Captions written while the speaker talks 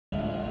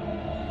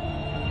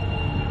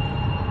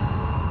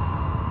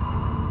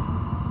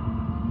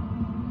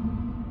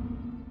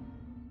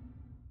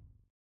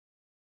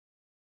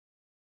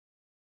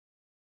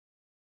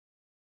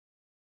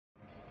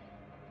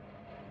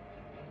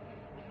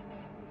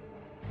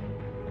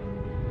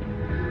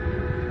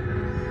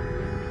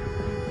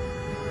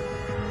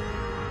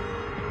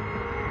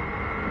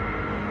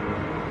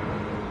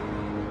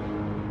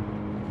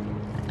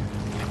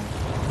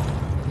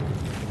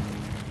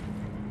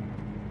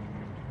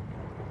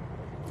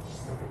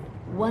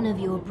One of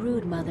your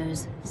brood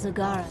mothers,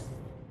 Zagara.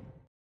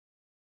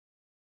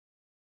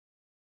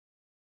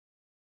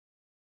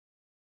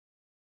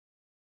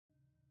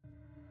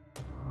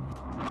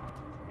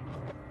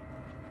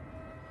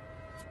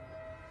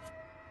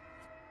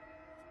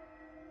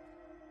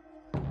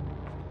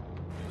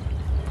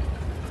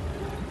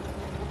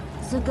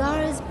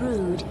 Zagara's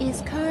brood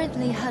is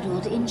currently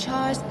huddled in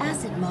Char's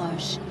acid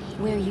marsh,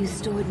 where you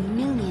stored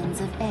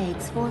millions of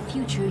eggs for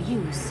future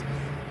use.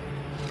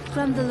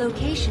 From the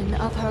location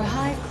of her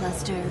hive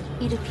cluster,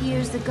 it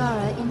appears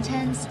Zagara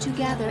intends to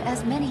gather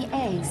as many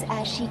eggs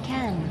as she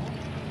can.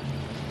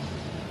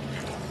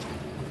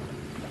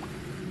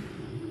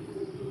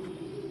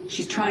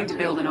 She's trying to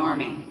build an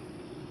army.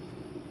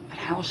 But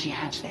how will she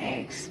hatch the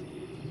eggs?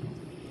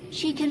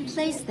 She can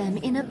place them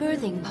in a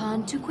birthing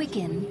pond to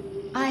quicken.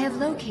 I have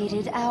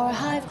located our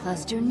hive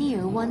cluster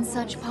near one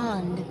such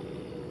pond.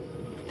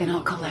 Then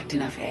I'll collect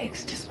enough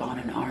eggs to spawn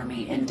an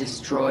army and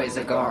destroy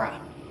Zagara.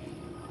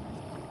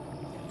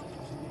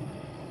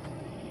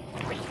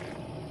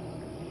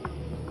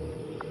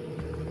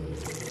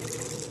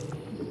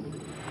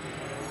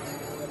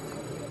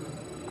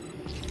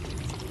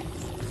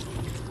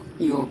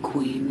 Your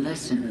queen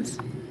listens.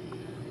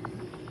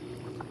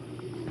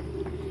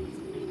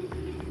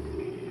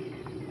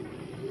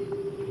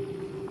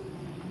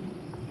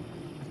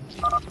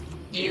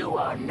 You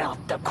are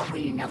not the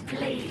Queen of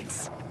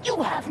Blades.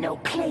 You have no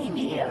claim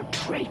here,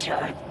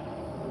 traitor.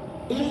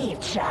 Leave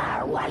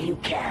Char while you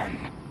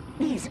can.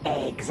 These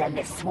eggs and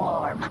this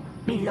swarm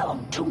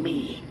belong to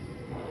me.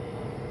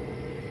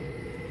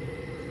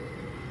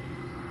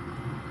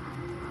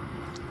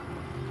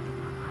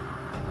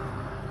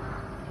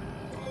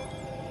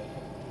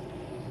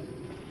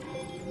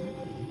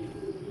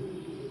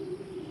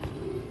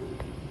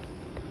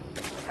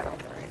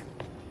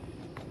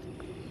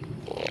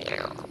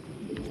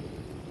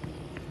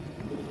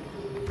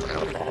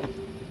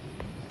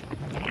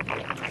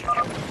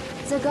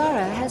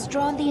 Zagara has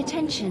drawn the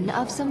attention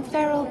of some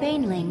feral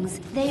banelings.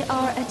 They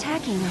are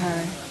attacking her.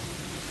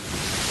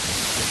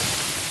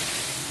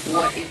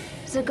 What if...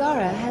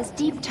 Zagara has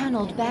deep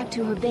tunneled back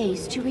to her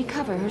base to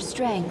recover her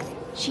strength.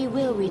 She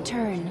will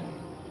return.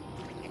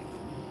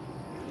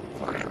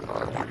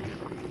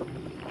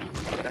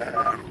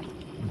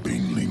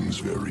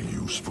 Banelings very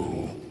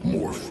useful.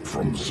 Morphed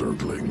from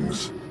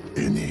Zerglings.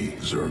 Any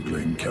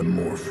Zergling can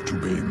morph to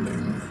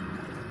Baneling.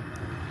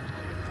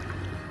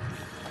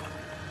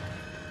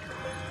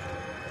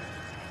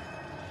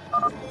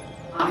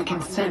 I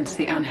can sense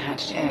the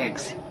unhatched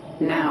eggs.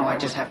 Now I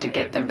just have to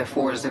get them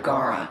before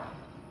Zagara.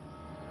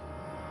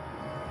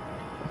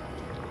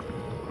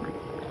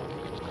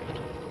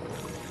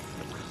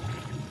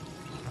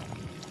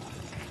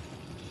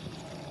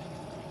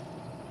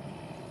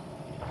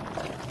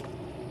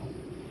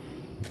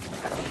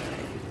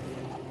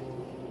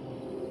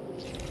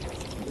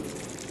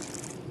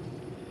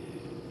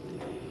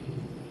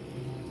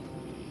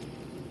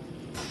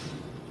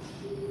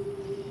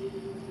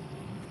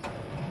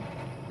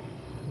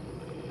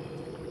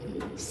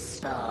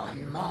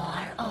 Spawn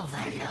more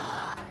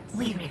overlord.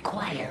 We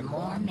require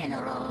more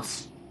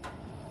minerals.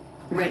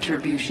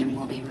 Retribution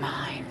will be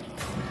mine.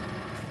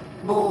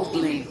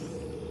 Boldly.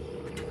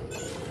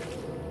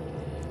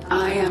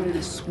 I am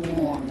the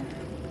swarm.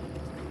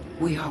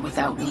 We are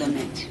without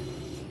limit.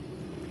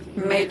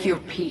 Make your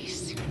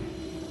peace.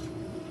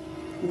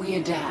 We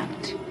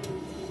adapt.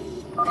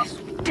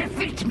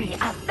 Defeat me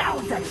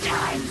 1,000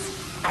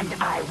 times, and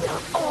I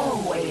will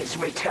always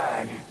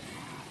return.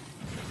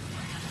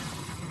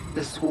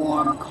 The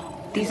swarm.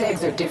 These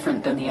eggs are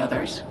different than the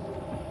others.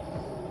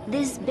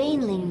 This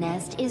baneling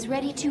nest is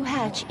ready to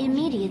hatch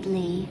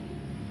immediately.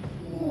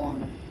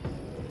 Swarm.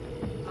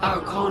 Our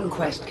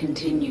conquest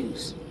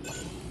continues.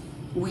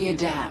 We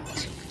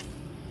adapt.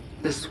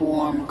 The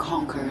swarm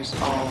conquers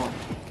all.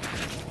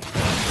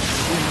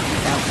 We are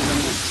without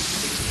limit.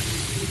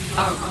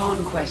 Our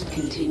conquest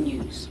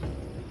continues.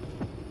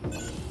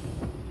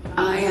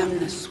 I am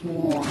the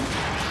swarm.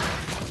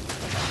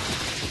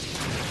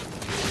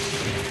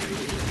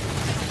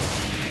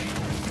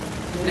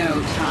 No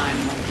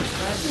time like the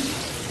present.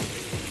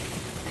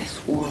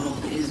 This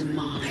world is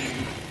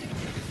mine.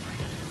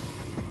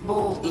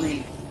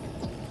 Boldly.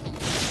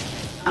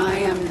 I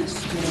am the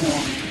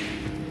swarm.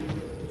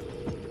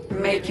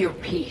 Make your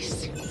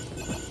peace.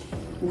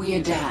 We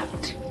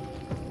adapt.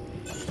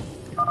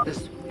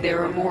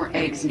 There are more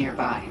eggs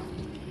nearby.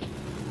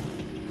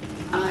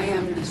 I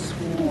am the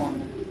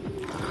swarm.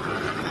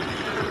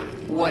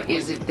 What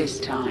is it this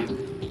time?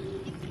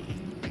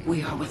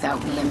 We are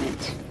without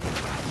limit.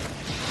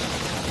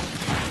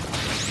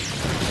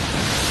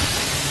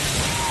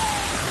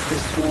 The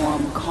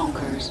swarm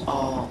conquers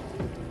all.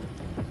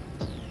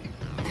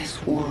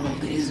 This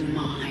world is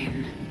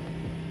mine.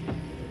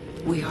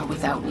 We are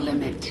without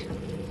limit.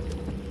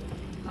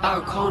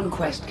 Our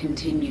conquest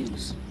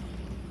continues.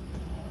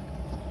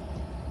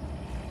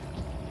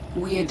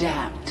 We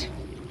adapt.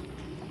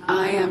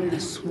 I am the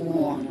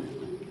swarm.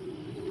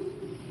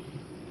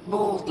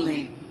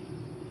 Boldly.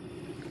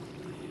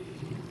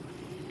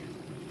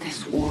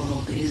 This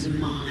world is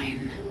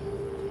mine.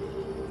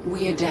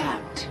 We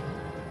adapt.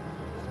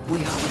 We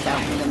are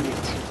without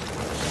limit.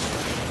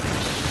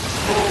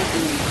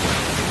 Boldly.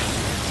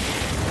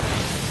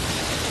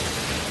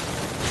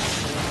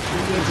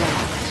 We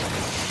adapt.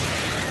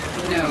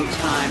 No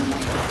time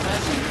like the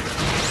present.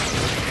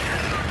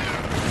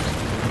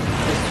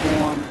 The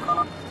swarm.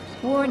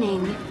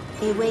 Warning.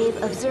 A wave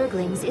of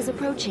Zerglings is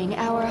approaching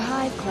our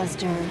hive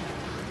cluster.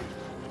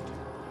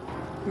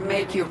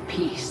 Make your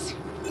peace.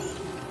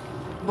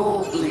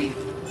 Boldly.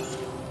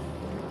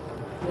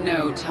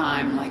 No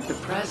time like the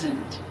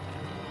present.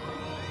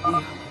 We're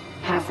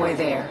halfway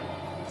there.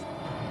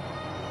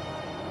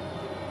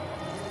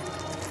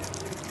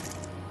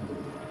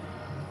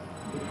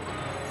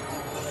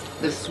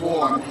 The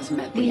swarm has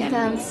met the We enemy.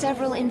 found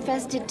several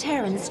infested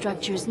Terran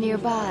structures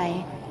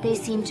nearby. They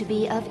seem to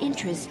be of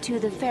interest to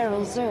the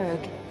feral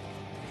Zerg.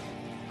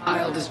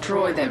 I'll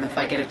destroy them if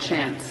I get a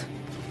chance.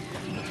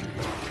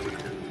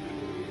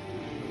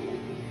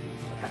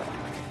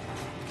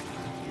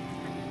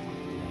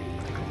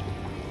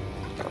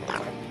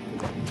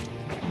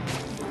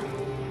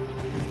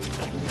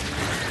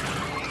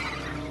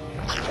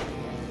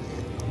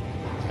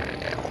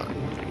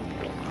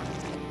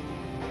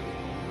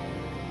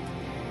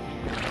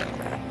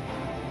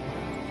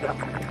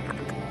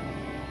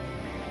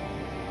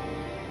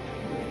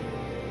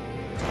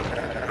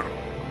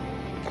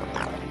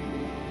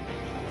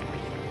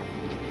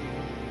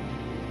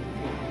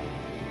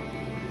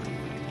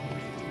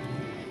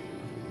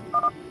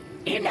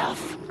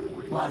 Enough.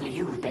 While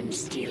you've been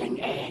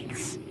stealing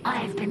eggs,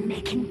 I've been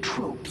making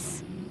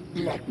troops.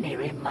 Let me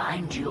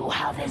remind you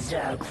how the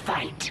Zerg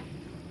fight.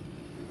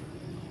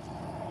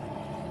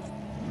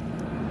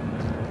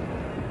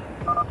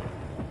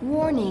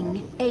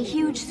 Warning. A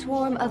huge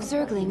swarm of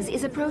Zerglings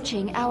is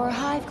approaching our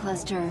hive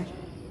cluster.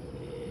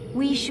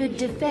 We should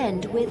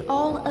defend with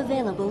all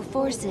available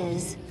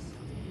forces.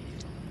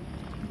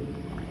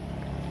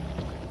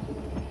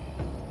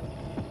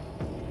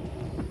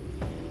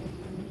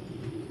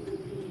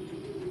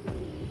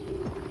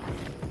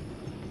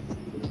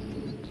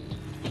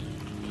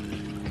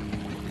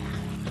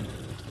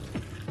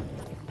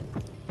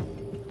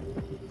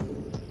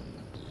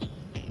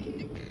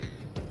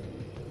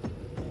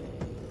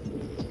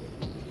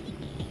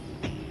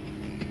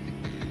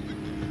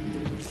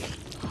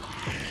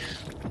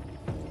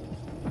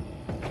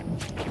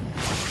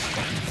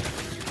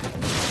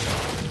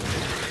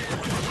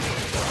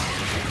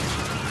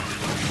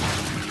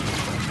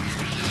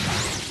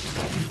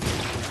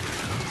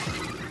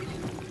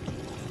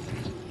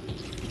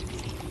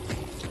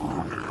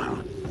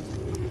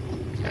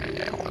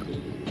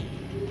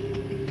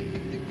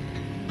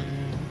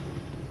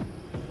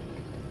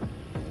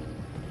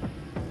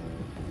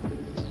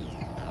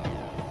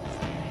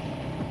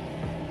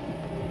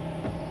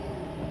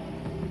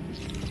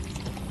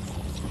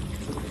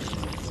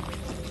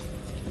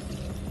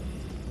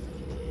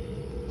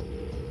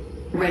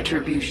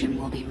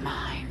 Retribution will be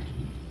mine.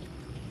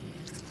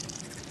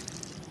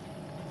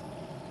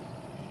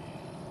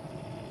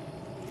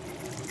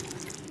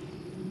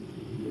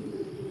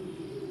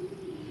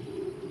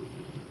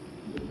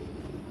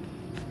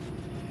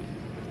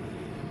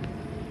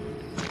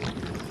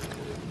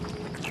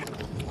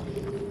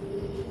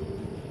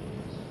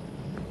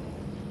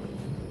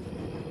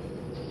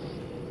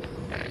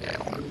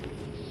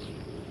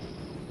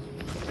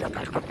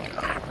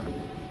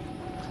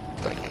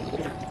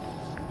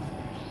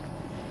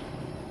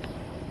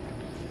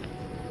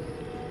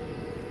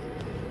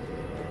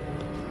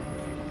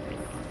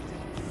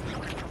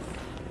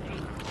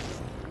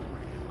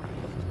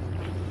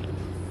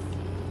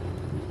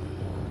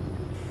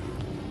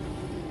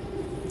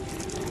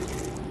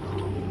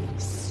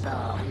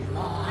 Some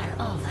more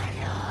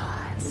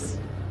overlords.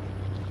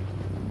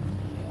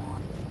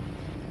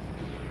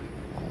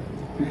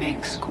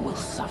 Mengsk will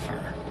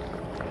suffer.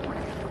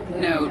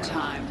 No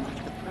time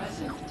like the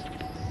present.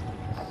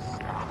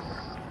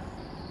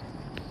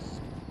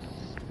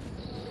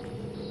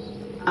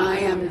 I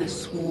am the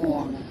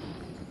swarm.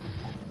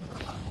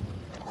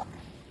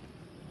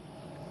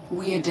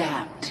 We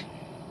adapt.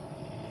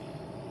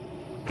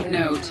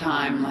 No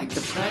time like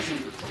the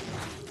present.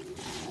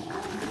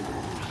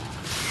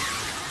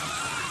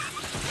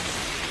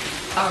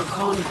 Our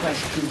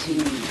conquest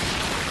continues.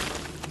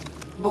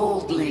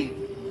 Boldly.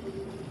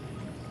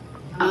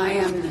 I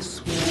am the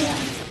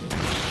swarm.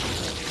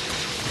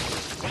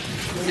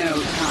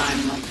 No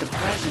time like the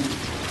present.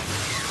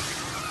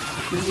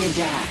 We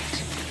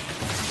adapt.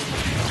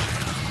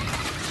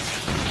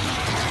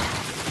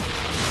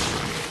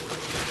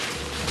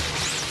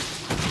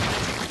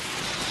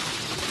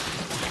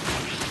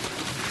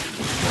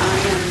 I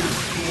am the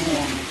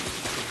swarm.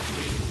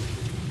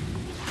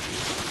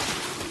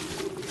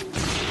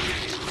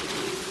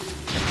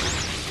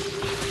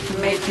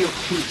 Make your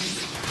peace.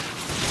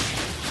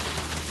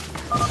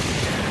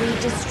 We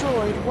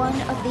destroyed one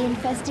of the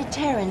infested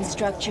Terran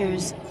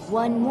structures.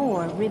 One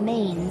more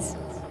remains.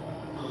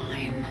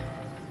 Mine.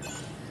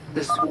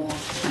 The swarm. I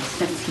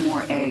sense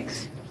more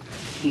eggs.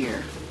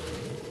 Here.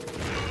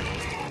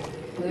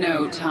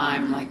 No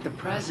time like the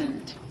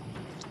present.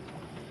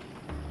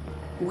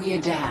 We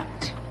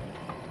adapt.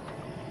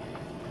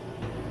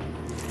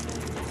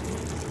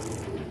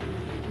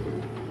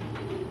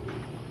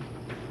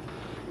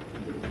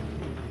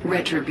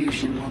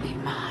 Retribution will be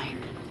mine.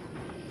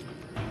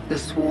 The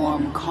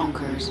swarm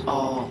conquers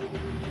all.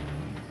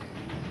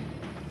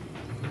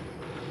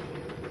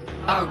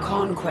 Our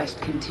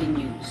conquest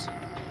continues.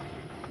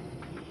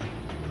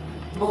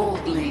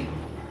 Boldly.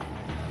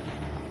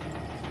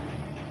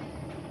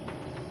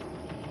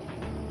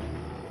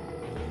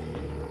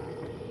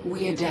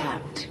 We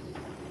adapt.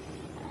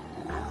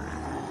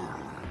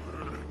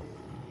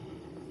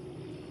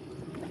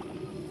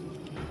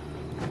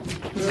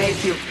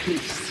 Make your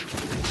peace.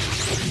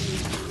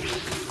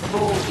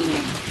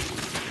 Boldly.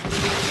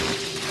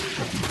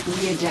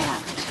 We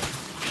adapt.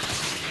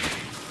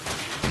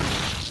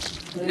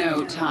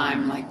 No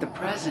time like the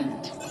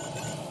present.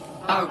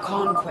 Our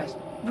conquest.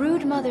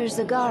 Broodmother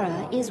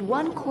Zagara is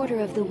 1/4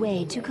 of the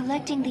way to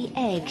collecting the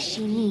egg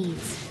she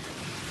needs.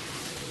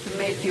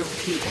 Make your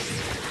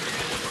peace.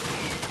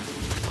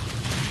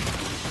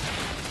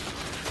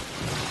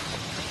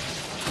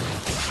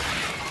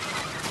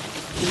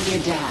 We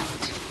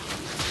adapt.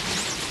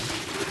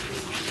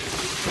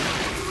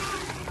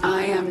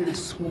 I am the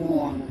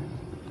swarm.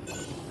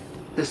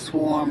 The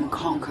swarm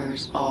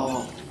conquers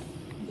all.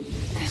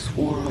 This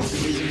world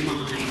is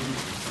mine.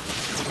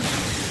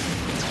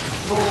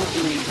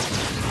 Boldly.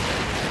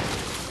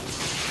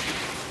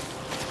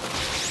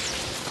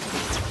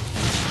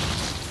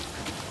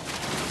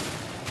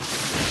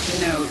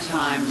 No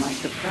time like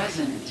the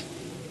present.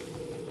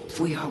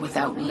 We are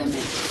without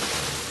limit.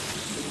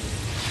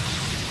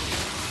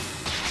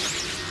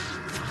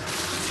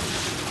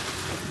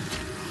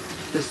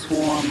 The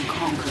swarm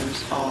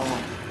conquers all.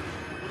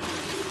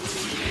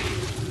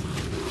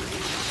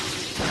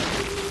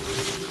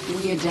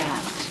 We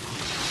adapt.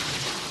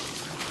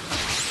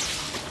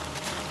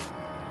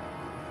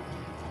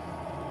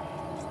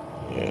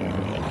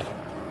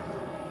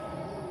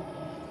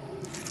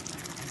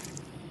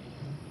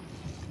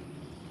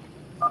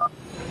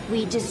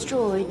 We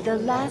destroyed the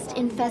last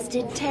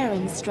infested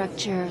Terran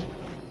structure.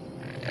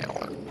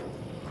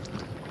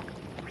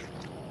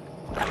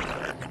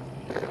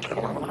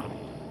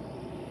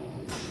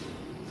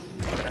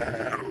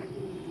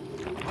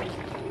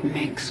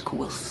 Minsk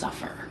will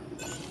suffer.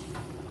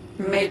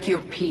 Make your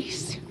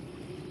peace.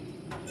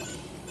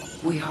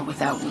 We are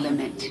without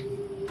limit.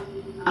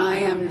 I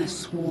am the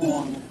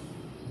swarm.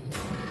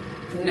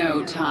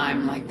 No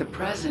time like the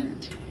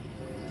present.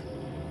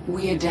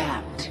 We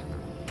adapt.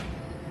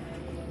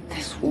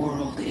 This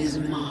world is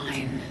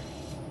mine.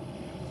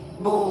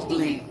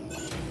 Boldly.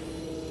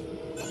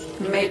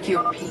 Make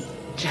your peace.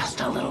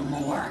 Just a little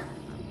more.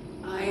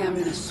 I am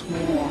the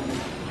swarm.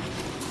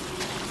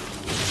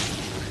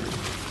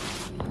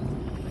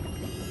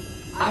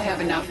 I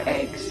have enough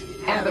eggs.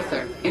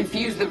 Abather,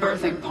 infuse the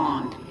birthing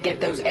pond. Get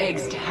those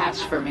eggs to hatch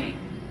for me.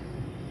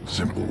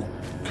 Simple.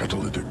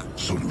 Catalytic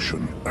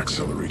solution.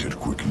 Accelerated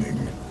quickening.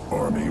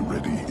 Army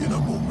ready in a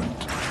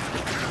moment.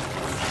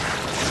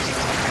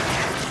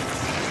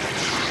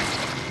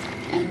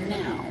 And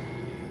now,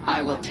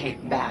 I will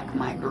take back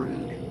my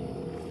brood.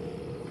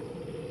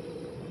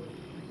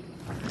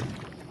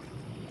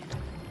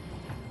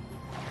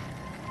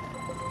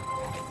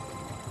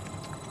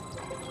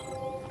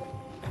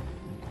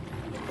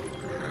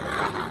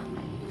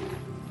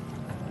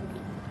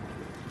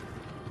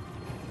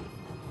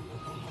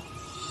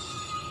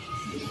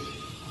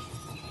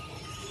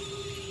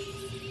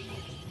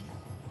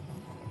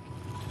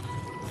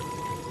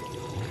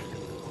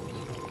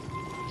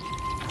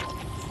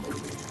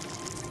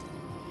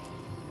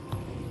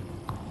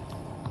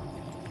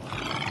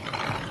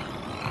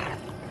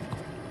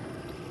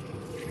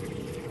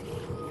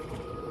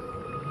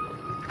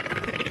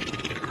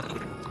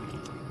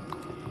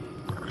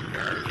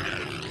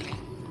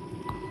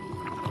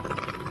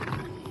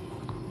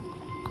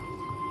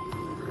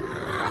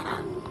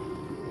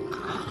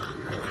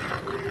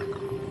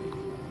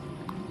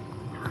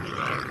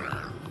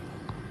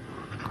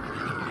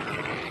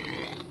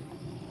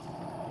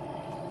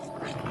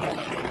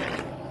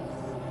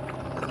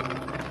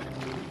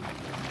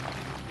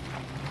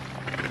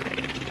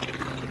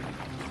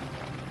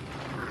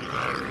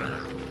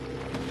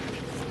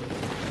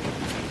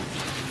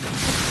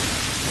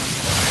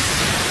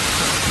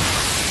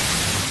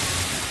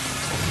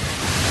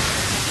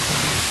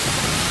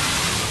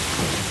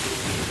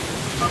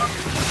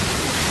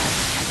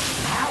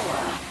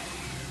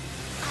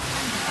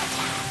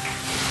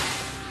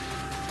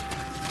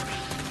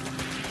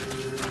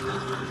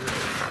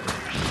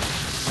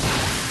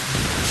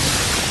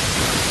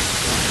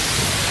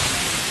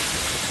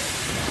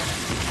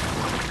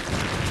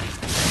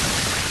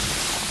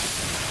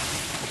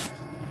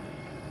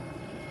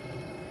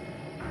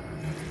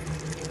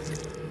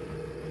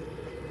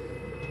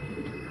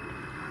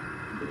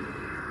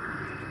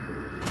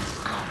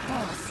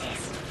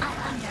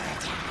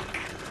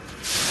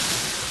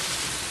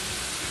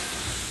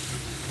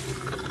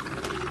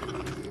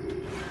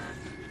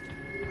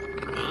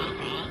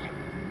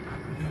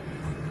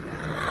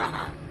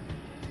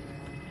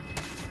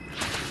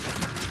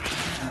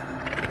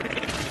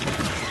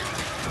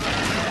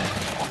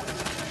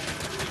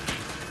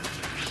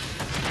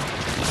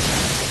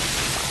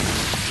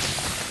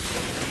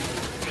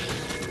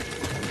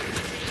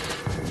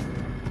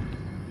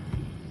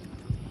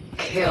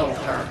 Kill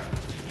her.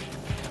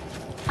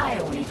 I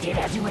only did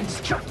as you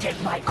instructed,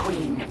 my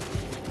queen.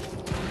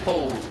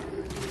 Hold.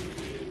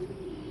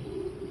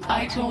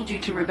 I told you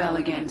to rebel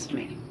against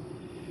me.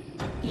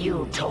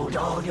 You told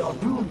all your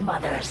brood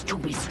mothers to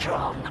be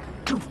strong,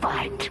 to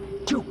fight,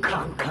 to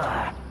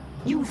conquer.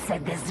 You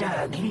said the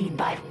Zerg lead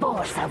by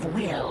force of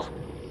will.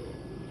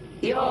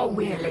 Your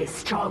will is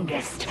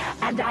strongest,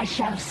 and I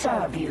shall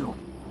serve you.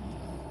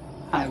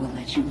 I will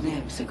let you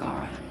live,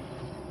 Zagara.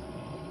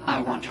 I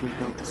want to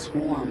rebuild the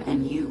swarm,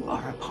 and you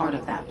are a part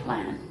of that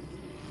plan.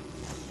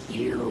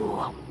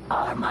 You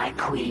are my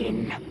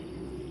queen.